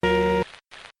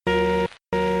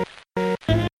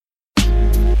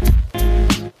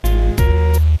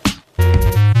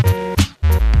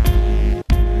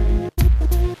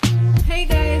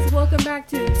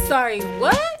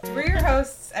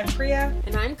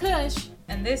Kush.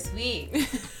 And this week,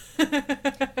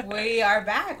 we are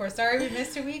back. We're sorry we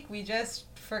missed a week. We just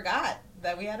forgot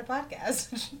that we had a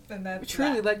podcast. And that's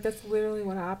Truly, that. like, that's literally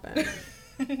what happened.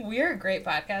 We are great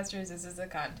podcasters. This is the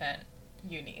content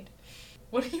you need.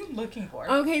 What are you looking for?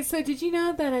 Okay, so did you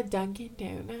know that at Dunkin'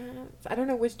 Donuts, I don't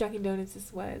know which Dunkin' Donuts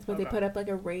this was, but they Okay. put up like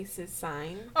a racist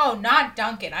sign. Oh, not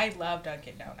Dunkin'. I love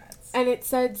Dunkin' Donuts. And it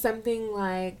said something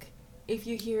like, if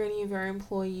you hear any of our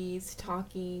employees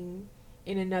talking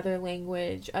in another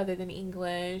language other than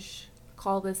English,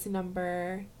 call this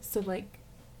number. So, like,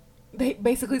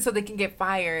 basically so they can get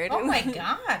fired. Oh my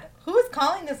God. Who is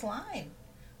calling this line?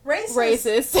 Racist.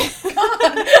 Racist. God.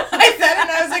 I said it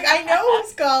and I was like, I know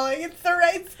who's calling. It's the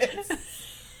racist.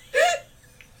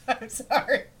 I'm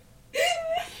sorry.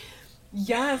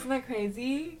 Yeah, isn't that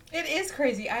crazy? It is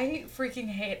crazy. I freaking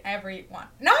hate everyone.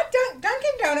 Not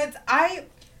Dunkin' Donuts.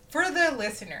 For the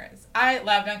listeners, I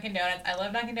love Dunkin' Donuts. I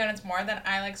love Dunkin' Donuts more than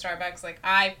I like Starbucks. Like,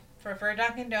 I prefer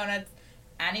Dunkin' Donuts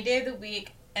any day of the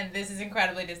week, and this is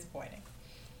incredibly disappointing.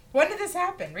 When did this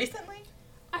happen? Recently?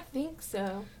 I think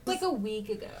so. Like a week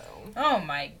ago. Oh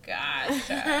my gosh.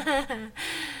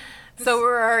 So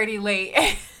we're already late.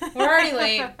 We're already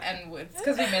late, and it's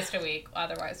because we missed a week.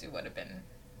 Otherwise, we would have been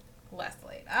less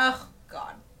late. Oh,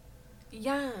 God.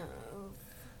 Yeah.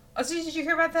 Oh, so did you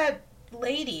hear about that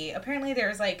lady? Apparently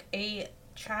there's like a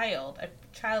child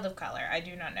of color, I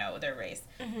do not know their race,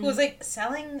 who was like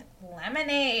selling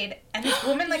lemonade, and this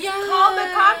woman like called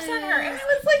the cops on her, and I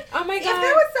was like, oh my God, if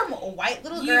there was some white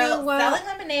little girl what? selling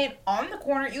lemonade on the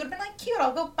corner, you would have been like, cute,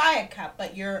 I'll go buy a cup,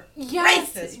 but you're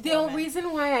racist. The only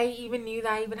reason why I even knew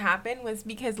that even happened was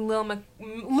because Lil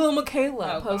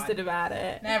Michaela posted about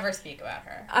it. Never speak about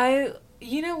her.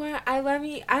 You know what? I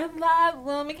love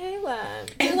Lil Michaela.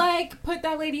 They like put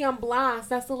that lady on blast.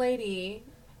 That's the lady,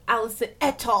 Allison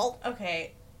Eto'o.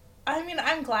 Okay, I mean,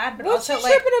 I'm glad, but What's also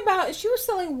she tripping about? She was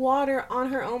selling water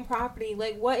on her own property.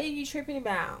 Like, what are you tripping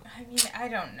about? I mean, I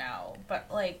don't know, but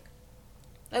like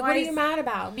what are you mad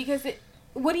about? Because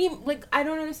what do you, like, I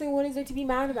don't understand, what is there to be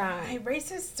mad about?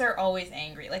 Racists are always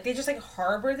angry. Like, they just, like,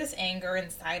 harbor this anger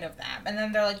inside of them. And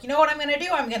then they're like, you know what I'm going to do?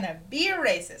 I'm going to be a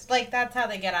racist. Like, that's how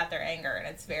they get out their anger, and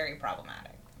it's very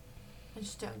problematic. I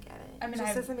just don't get it. I mean, it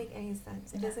just doesn't make any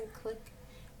sense. It doesn't click,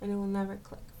 and it will never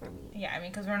click for me. Yeah, I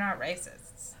mean, because we're not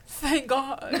racists. Thank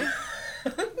God.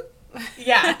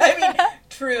 Yeah, I mean,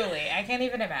 truly. I can't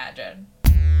even imagine.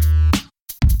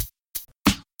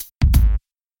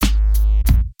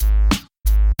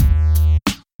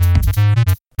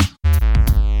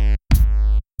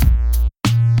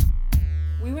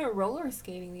 Roller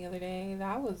skating the other day.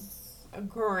 That was a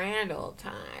grand old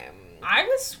time. I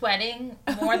was sweating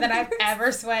more than I've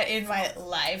ever sweat in my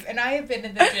life, and I have been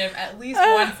in the gym at least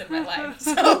once in my life.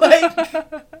 So, like,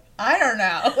 I don't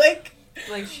know.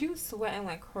 Like she was sweating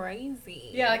like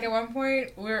crazy. Yeah, like at one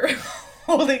point we were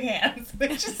holding hands,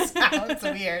 which just sounds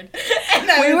weird. And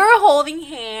we were holding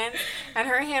hands, and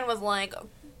her hand was like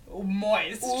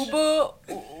moist, uber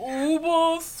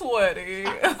sweaty.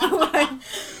 Like,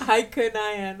 I could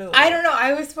not handle it. I don't know.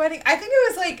 I was sweating. I think it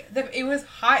was like it was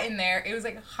hot in there. It was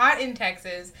like hot in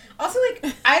Texas. Also, like,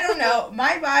 I don't know.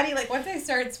 My body, like, once I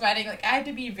started sweating, like, I had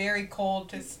to be very cold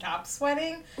to stop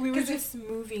sweating. We were just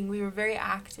moving. We were very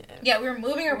active. Yeah, we were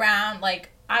moving around.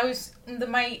 Like,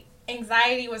 my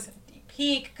anxiety was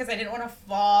peak because I didn't want to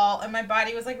fall, and my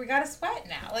body was like, we gotta sweat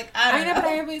now. Like, I know. But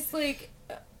I was like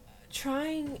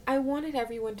I wanted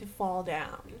everyone to fall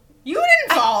down. You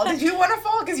didn't fall. Did you want to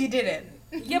fall? Because you didn't.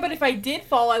 Yeah, but if I did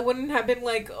fall, I wouldn't have been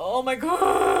like, oh my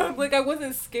God. Like, I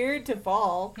wasn't scared to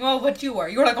fall. Well, but you were.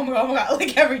 You were like, oh my God,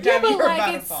 like every time you were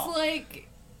about to fall. It's like,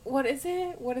 what is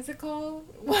it? What is it called?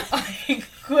 I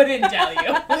couldn't tell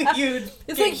you.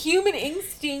 It's like human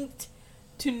instinct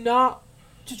to not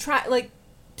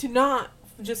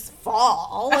just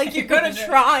fall. Like, you're gonna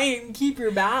try and keep your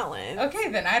balance. Okay,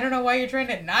 then I don't know why you're trying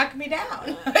to knock me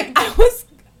down.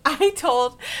 I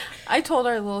told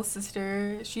our little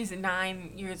sister, she's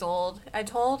 9 years old, I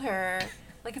told her,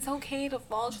 like, it's okay to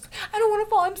fall. She's like, I don't want to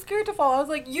fall, I'm scared to fall. I was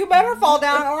like, you better fall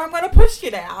down or I'm gonna push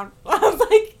you down. I was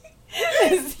like,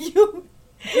 you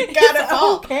gotta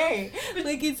fall. Okay.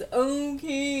 Like, it's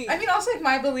okay. I mean, also, like,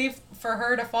 my belief for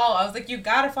her to fall, I was like, you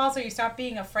gotta fall so you stop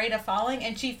being afraid of falling,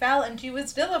 and she fell and she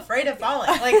was still afraid of falling.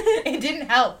 Like, it didn't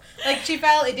help. Like, she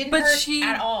fell, it didn't hurt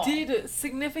at all. But she did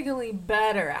significantly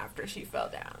better after she fell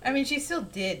down. I mean, she still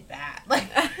did bad. Like,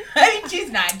 I mean,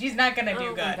 she's 9. She's not gonna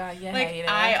do good. My God, yeah, like,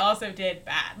 I also did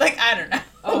bad. Like, I don't know.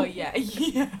 Oh, yeah.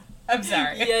 Yeah. I'm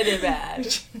sorry. You did bad.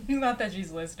 Not that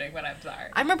she's listening, but I'm sorry.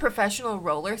 I'm a professional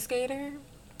roller skater,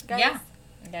 guys.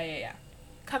 Yeah.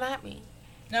 Come at me.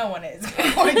 No one is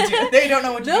going to. They don't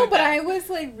know what to do. No, with but that. I was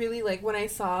like really like when I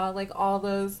saw like all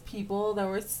those people that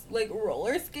were like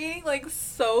roller skating like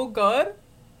so good.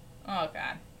 Oh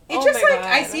god. Oh It's just my like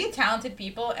God. I see talented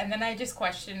people and then I just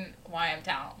question why I'm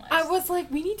talentless. I was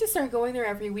like, we need to start going there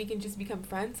every week and just become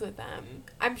friends with them.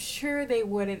 I'm sure they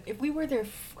wouldn't. If we were their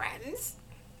friends,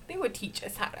 they would teach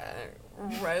us how to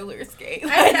roller skate.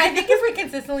 I think if we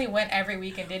consistently went every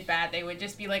week and did bad, they would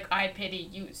just be like, I pity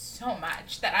you so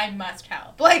much that I must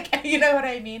help. Like, you know what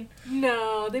I mean?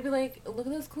 No, they'd be like, look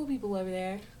at those cool people over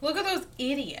there. Look at those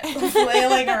idiots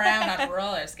flailing around on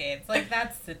roller skates. Like,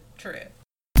 that's the truth.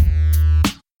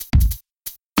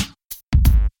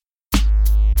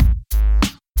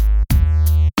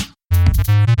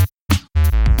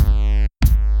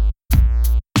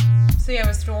 So you have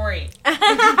a story. We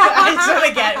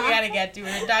gotta get to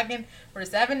it. We're talking for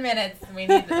 7 minutes. We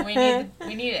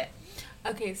need it.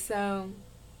 Okay, so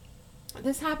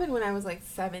this happened when I was like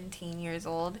 17 years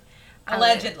old.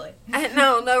 Allegedly.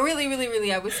 No,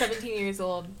 really. I was 17 years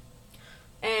old.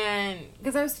 And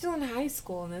because I was still in high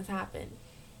school and this happened.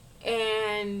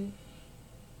 And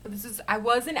I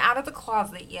wasn't out of the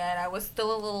closet yet. I was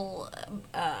still a little,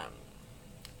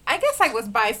 I guess I was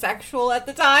bisexual at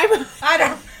the time.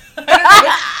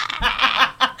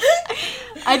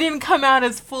 I didn't come out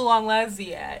as full on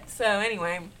lesbian yet. So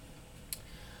anyway,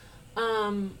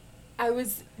 I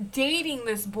was dating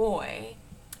this boy.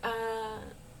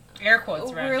 Air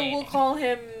quotes around dating. We'll call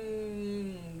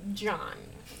him John.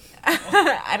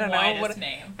 I don't know what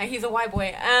name. He's a white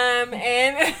boy. And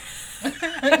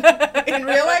in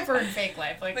real life or in fake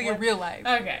life? Like in real life.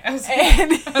 Okay. I was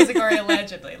like, or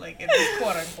allegedly, like in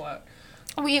quote unquote.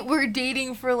 We were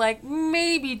dating for like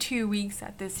maybe 2 weeks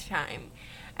at this time.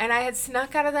 And I had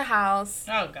snuck out of the house.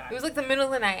 Oh god. It was like the middle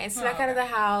of the night. I snuck out of the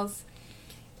house.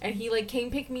 And he like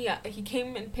came pick me up. He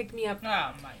came and picked me up.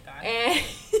 Oh my god. And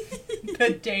the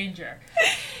danger.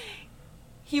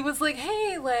 He was like,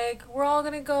 hey, like, we're all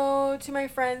gonna go to my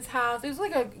friend's house. It was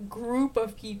like a group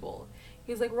of people.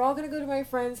 He was like, we're all gonna go to my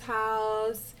friend's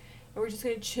house, and we're just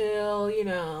gonna chill, you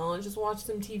know, and just watch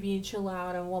some TV and chill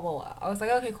out and blah, blah, blah. I was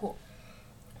like, okay, cool.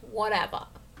 Whatever.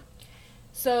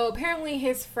 So apparently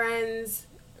his friends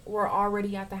were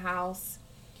already at the house.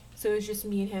 So it was just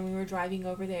me and him. We were driving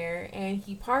over there, and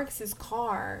he parks his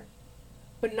car,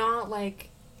 but not, like,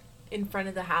 in front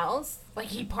of the house. Like,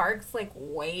 he parks, like,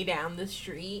 way down the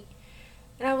street.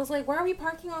 And I was like, why are we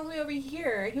parking all the way over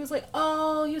here? He was like,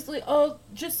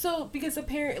 just so, because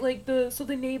apparently, like, so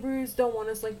the neighbors don't want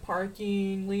us, like,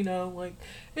 parking, you know, like,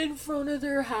 in front of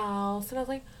their house. And I was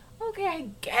like, okay, I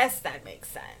guess that makes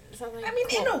sense. I'm like, I mean,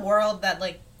 cool. in a world that,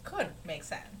 like, could make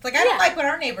sense. Like, I don't like when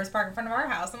our neighbors park in front of our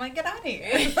house. I'm like, get out of here.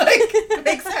 Like, it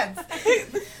makes sense.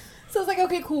 So I was like,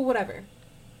 okay, cool, whatever.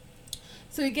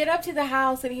 So we get up to the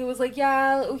house, and he was like,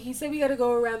 yeah, he said we got to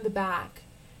go around the back.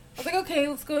 I was like, okay,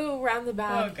 let's go around the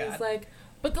back. Oh, God. He's like,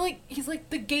 but he's like,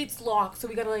 the gate's locked, so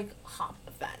we got to, like, hop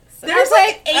the fence. And There's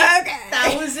I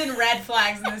was like 8,000 red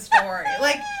flags in the story.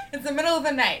 Like, it's the middle of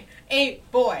the night.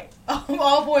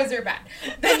 All boys are bad.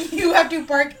 Then you have to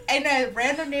park in a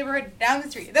random neighborhood down the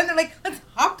street. Then they're like, let's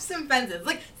hop some fences.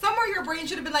 Like, somewhere your brain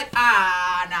should have been like,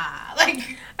 nah.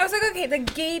 Like, I was like, okay, the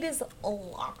gate is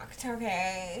locked,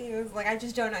 okay? He was like, I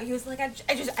just don't know. He was like,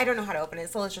 I don't know how to open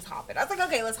it, so let's just hop it. I was like,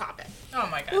 okay, let's hop it. oh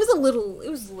my god. It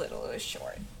was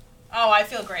short. Oh, I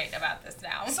feel great about this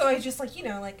now. So I just, like, you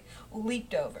know, like,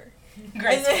 leaped over.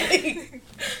 Gracefully.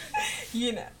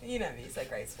 you know me, so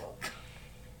graceful.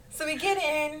 So we get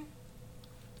in,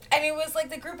 and it was, like,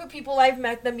 the group of people, I've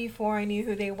met them before, I knew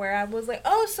who they were. I was like,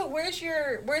 oh, so where's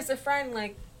the friend,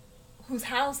 like, whose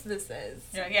house this is?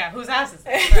 Yeah, whose house is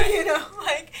this? Right. You know,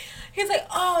 like, he's like,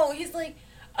 oh,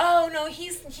 no,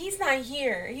 he's not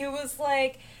here. He was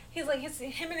like, him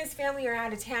and his family are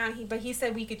out of town, but he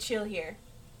said we could chill here.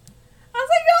 I was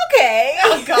like, okay.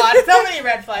 Oh, God. So many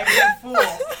red flags. You fool.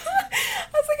 I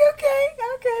was like, okay,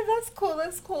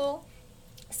 that's cool.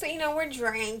 So, you know, we're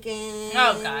drinking.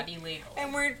 Oh, God, illegal.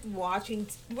 And we're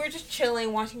just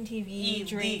chilling, watching TV, Illegal.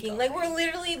 drinking. Like, we're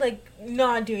literally, like,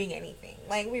 not doing anything.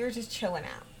 Like, we were just chilling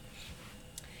out.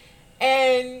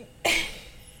 And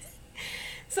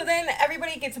so then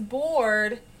everybody gets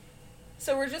bored.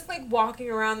 So we're just, like,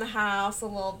 walking around the house a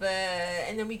little bit,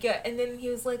 and then he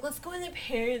was like, let's go in the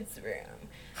parents' room.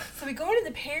 So we go into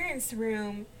the parents'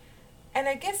 room, and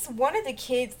I guess one of the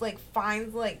kids, like,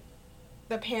 finds, like,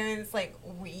 the parents, like,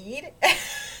 weed.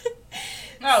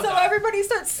 Oh, so God. everybody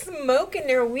starts smoking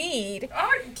their weed.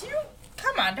 Oh,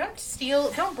 come on,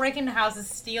 don't break into houses,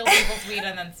 steal people's weed,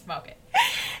 and then smoke it.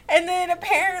 And then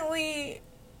apparently,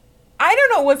 I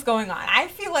don't know what's going on. I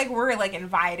feel like we're like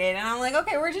invited, and I'm like,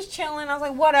 okay, we're just chilling. I was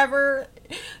like, whatever.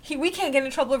 We can't get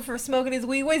in trouble for smoking his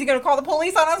weed. What, is he gonna call the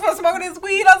police on us for smoking his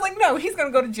weed? I was like, no, he's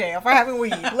gonna go to jail for having weed.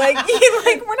 Like, we're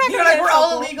not. You're like, we're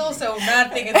all illegal, so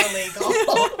nothing is illegal.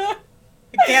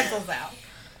 It cancels out.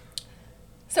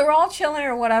 So we're all chilling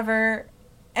or whatever,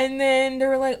 and then they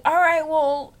were like, all right,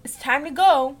 well, it's time to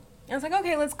go. I was like,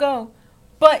 okay, let's go.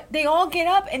 But they all get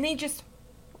up and they just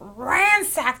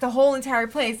ransack the whole entire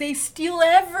place. They steal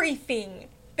everything.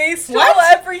 They stole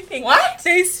everything. What?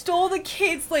 They stole the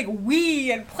kids' like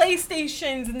Wii and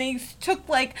PlayStations, and they took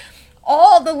like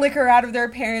all the liquor out of their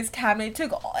parents' cabinet.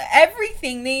 Took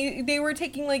everything. They were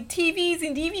taking like TVs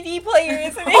and DVD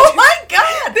players. And oh my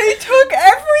god! They took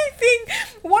everything.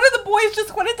 One of the boys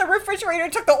just went at the refrigerator,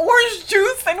 took the orange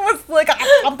juice, and was like,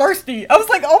 I'm thirsty. I was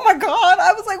like, oh my god.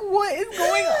 I was like, what is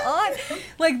going on?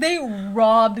 Like, they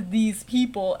robbed these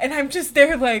people, and I'm just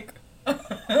there like,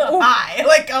 hi.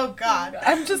 Like, oh god.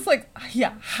 I'm just like,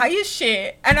 yeah, high as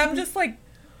shit. And I'm just like,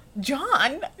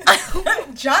 John.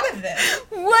 Jonathan.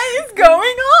 What is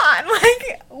going on?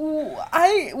 Like,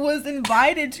 I was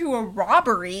invited to a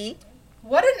robbery.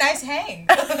 What a nice hang.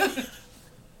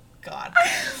 God.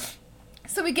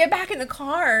 So we get back in the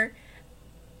car,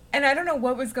 and I don't know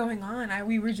what was going on. I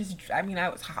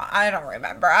was high. I don't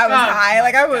remember. I was high.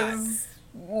 Like, I was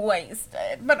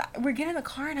wasted. But we get in the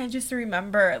car, and I just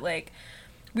remember, like,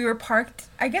 we were parked,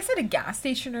 I guess, at a gas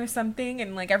station or something,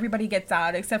 and, like, everybody gets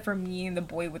out except for me and the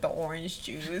boy with the orange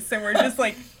juice, and we're just,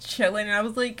 like, chilling, and I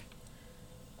was like,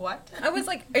 what? I was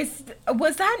like,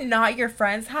 was that not your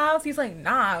friend's house? He's like,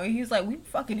 nah. He was like, we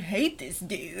fucking hate this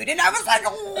dude. And I was like,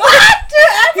 what?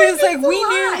 He was like,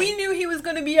 we knew he was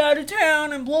going to be out of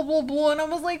town and blah, blah, blah. And I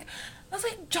was like,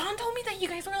 John told me that you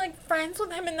guys were, like, friends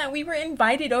with him and that we were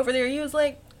invited over there. He was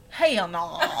like, hell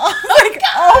no. Like,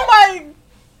 oh my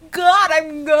God,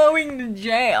 I'm going to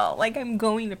jail. Like, I'm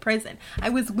going to prison. I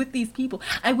was with these people.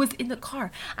 I was in the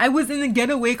car. I was in the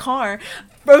getaway car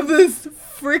for this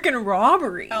freaking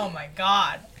robbery. Oh my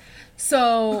god.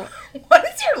 So what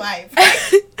is your life?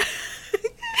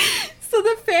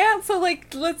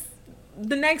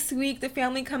 The next week the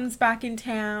family comes back in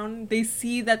town. They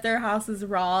see that their house is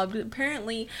robbed.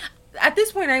 Apparently, at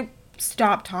this point I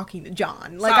stopped talking to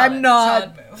John. Like, I'm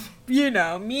not, you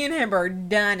know, me and him are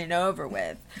done and over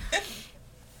with.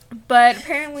 But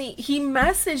apparently he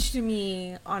messaged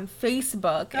me on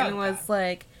Facebook and was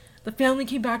like, the family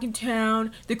came back in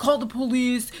town, they called the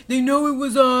police, they know it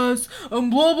was us, and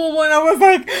blah, blah, blah. And I was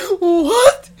like,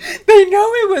 what? They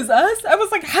know it was us? I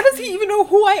was like, how does he even know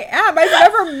who I am? I've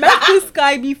never met this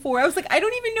guy before. I was like, I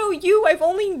don't even know you. I've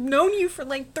only known you for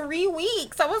like 3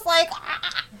 weeks. I was like,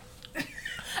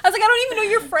 I don't even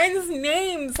know your friends'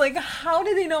 names. Like, how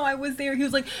did they know I was there? He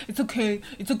was like, it's okay.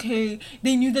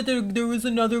 They knew that there was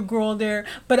another girl there,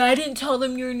 but I didn't tell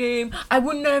them your name. I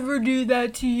would never do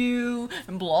that to you.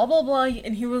 And blah, blah, blah.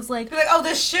 And he was like, oh,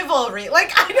 the chivalry.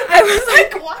 Like, I was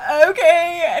like, what?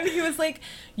 Okay. And he was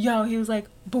like,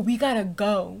 but we gotta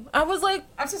go. I was like,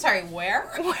 I'm so sorry, where?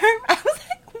 I was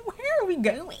like, where are we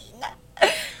going?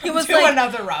 He was to like,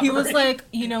 another robbery. He was like,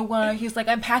 you know what? He was like,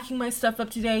 I'm packing my stuff up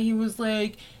today. He was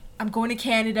like, I'm going to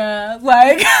Canada.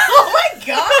 Like, oh my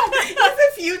god, he's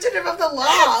a fugitive of the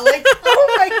law. Like,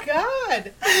 oh my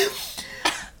god.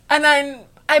 And then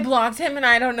I blocked him, and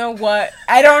I don't know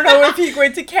if he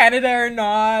went to Canada or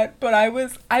not. But I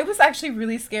was actually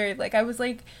really scared. Like, I was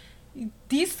like,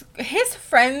 his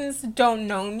friends don't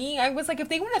know me. I was like, if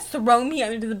they want to throw me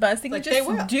under the bus, they can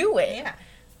just do it. Yeah.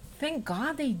 Thank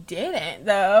God they didn't,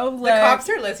 though. Like, the cops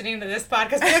are listening to this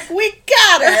podcast. They're like, we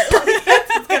got it. Like, that's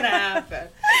what's gonna happen.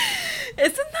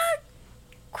 Isn't that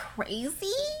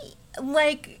crazy?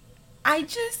 Like, I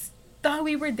just thought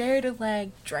we were there to,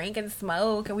 like, drink and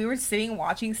smoke, and we were sitting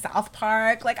watching South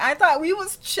Park. Like, I thought we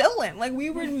was chilling. Like, we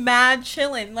were mad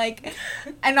chilling. Like,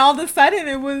 and all of a sudden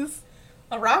it was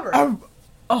a robbery.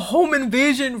 A home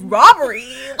invasion robbery.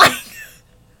 Like,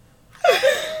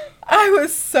 I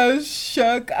was so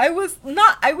shook. I was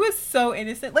so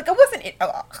innocent. Like, I wasn't.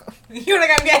 You were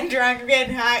like, I'm getting drunk, I'm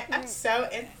getting high. I'm so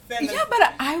innocent. Yeah,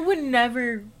 but I would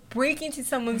never break into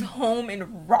someone's home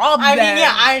and rob them. I mean,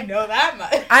 yeah, I know that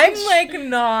much. I'm like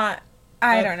not.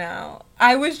 I don't know.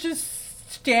 I was just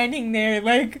standing there,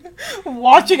 like,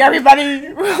 watching everybody,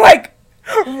 like,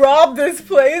 rob this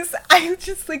place. I was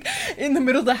just, like, in the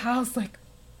middle of the house, like,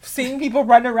 seeing people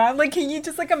run around. Like, can you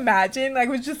just, like, imagine? I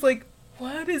was just like,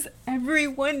 what is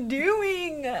everyone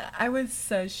doing? I was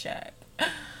so shook.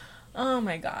 Oh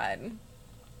my god.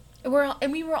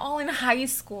 We were all in high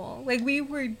school. Like, we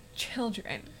were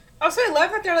children. Also, I love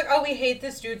that they're like, oh, we hate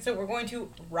this dude, so we're going to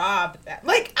rob them.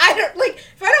 Like, I don't, like,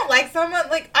 if I don't like someone,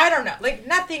 like, I don't know. Like,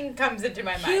 nothing comes into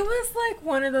my mind. He was like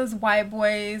one of those white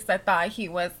boys that thought he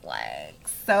was like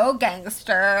so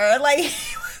gangster. Like,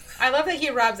 I love that he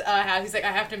robs a house. He's like,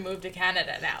 I have to move to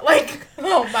Canada now. Like,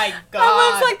 oh my God.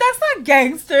 I was like, that's not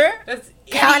gangster. That's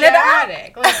Canada?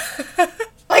 idiotic.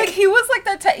 Like he was like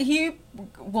that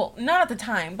well, not at the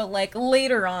time, but like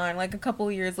later on, like a couple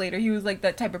of years later, he was like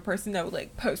that type of person that would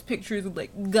like post pictures with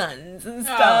like guns and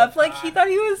stuff. Like he thought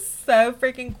he was so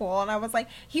freaking cool, and I was like,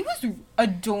 he was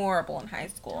adorable in high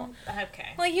school. Okay.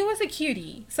 Like he was a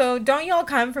cutie. So don't y'all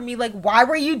come for me like, why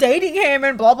were you dating him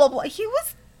and blah blah blah. He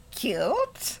was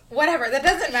cute. Whatever, that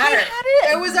doesn't matter.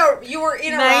 You were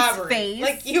in a nice robbery. Face.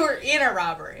 Like you were in a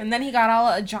robbery. And then he got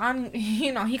all John,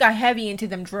 you know, he got heavy into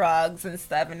them drugs and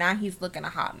stuff, and now he's looking a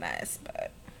hot mess.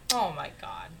 But oh my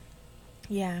God.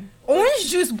 Yeah. Orange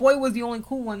Juice Boy was the only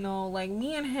cool one though. Like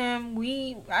me and him,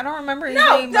 I don't remember his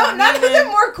name. No, none of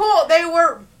them were cool. They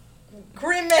were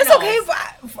criminals. It's okay.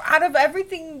 But out of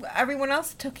everything everyone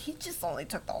else took, he just only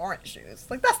took the orange juice.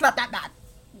 Like that's not that bad.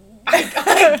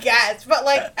 I guess, but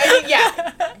like, I mean,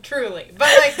 yeah, truly, but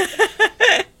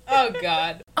like, oh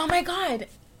God, oh my God,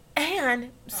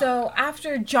 and so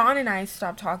after John and I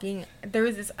stopped talking, there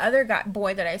was this other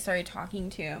boy that I started talking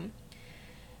to,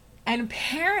 and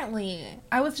apparently,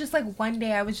 I was just like one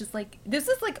day, I was just like, this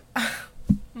is like.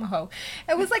 Oh,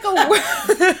 it was like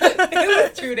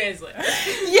it was 2 days later.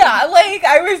 Yeah, like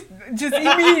I was just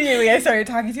immediately I started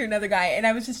talking to another guy, and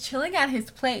I was just chilling at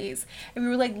his place, and we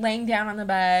were like laying down on the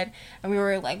bed, and we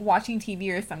were like watching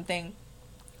TV or something,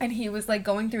 and he was like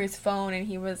going through his phone, and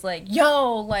he was like,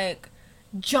 yo, like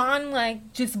John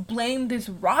like just blamed this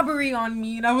robbery on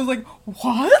me, and I was like,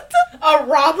 what? A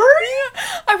robbery?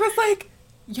 I was like,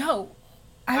 yo,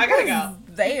 I gotta go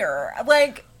there,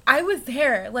 like I was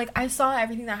there. Like, I saw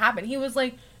everything that happened. He was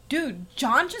like, dude,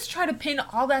 John just tried to pin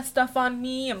all that stuff on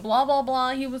me and blah, blah,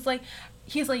 blah. He's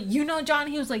like, you know John?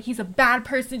 He was like, he's a bad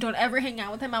person. Don't ever hang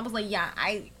out with him. I was like, yeah,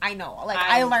 I know. Like,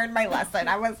 I learned my lesson.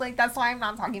 I was like, that's why I'm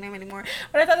not talking to him anymore.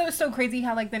 But I thought it was so crazy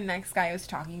how, like, the next guy I was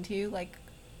talking to, like,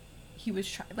 he was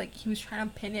trying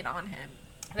to pin it on him.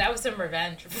 That was some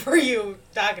revenge for you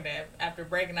talking to him after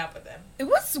breaking up with him. It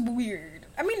was weird.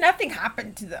 I mean, nothing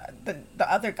happened to the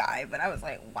other guy, but I was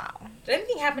like, wow. Did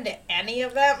anything happen to any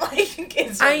of them? Like,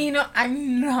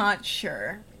 I'm not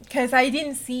sure. Because I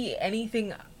didn't see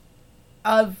anything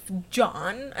of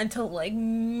John until, like,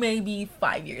 maybe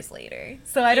 5 years later.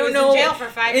 So I don't know. He was in jail for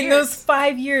 5 years. In those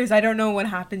 5 years, I don't know what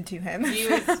happened to him. He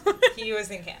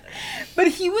was in Canada. But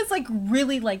he was, like,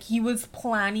 really, like, he was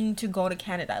planning to go to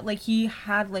Canada. Like, he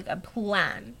had, like, a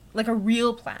plan. Like, a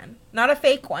real plan. Not a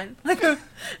fake one. Like,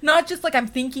 not just, like, I'm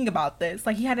thinking about this.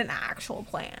 Like, he had an actual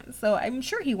plan. So I'm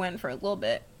sure he went for a little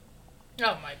bit.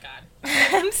 Oh, my God.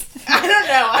 I don't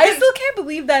know. I still can't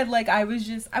believe that, like, I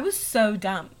was so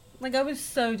dumb. Like, I was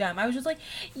so dumb. I was just like,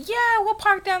 yeah, we'll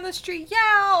park down the street. Yeah,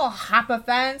 I'll hop a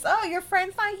fence. Oh, your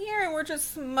friend's not here, and we're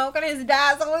just smoking his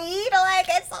dad's weed. Like,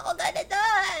 it's all good and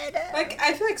good. Like,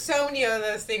 I feel like so many of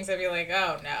those things I'd be like,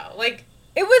 oh, no. Like,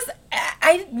 it was,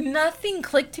 nothing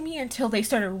clicked to me until they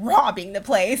started robbing the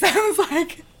place. I was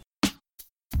like...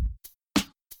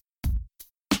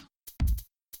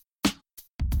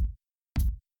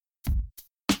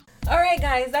 Alright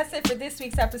guys, that's it for this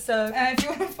week's episode. If you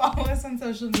want to follow us on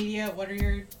social media, what are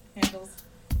your handles?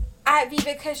 At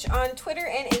Viva Kush on Twitter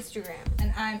and Instagram.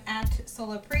 And I'm at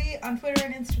Solapri on Twitter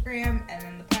and Instagram. And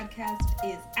then the podcast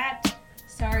is at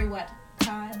Sorry What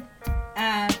Pod.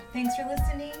 Thanks for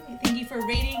listening. Thank you for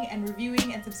rating and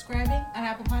reviewing and subscribing on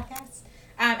Apple Podcasts.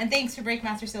 And thanks to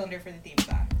Breakmaster Cylinder for the theme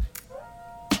song.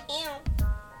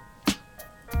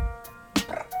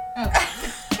 Okay.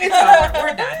 It's over.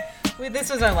 We're done.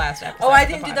 This was our last episode. Oh, I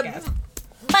didn't do the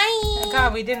bye.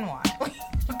 God, we didn't want. Do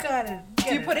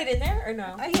you put it in there or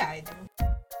no? Yeah, I do.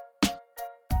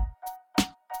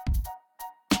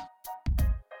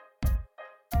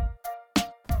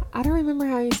 I don't remember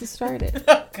how I used to start it.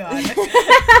 Oh, God.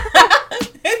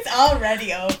 It's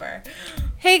already over.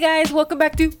 Hey, guys. Welcome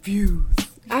back to Views.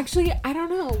 Actually, I don't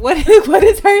know. What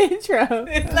is our intro?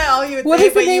 It's not all you would What say,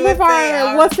 is the name of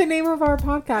our... What's the name name of our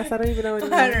podcast? I don't even know what it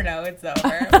is. I don't know. It's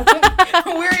over.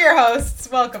 We're your hosts.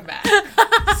 Welcome back.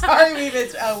 Sorry we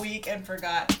missed a week and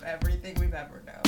forgot everything we've ever done.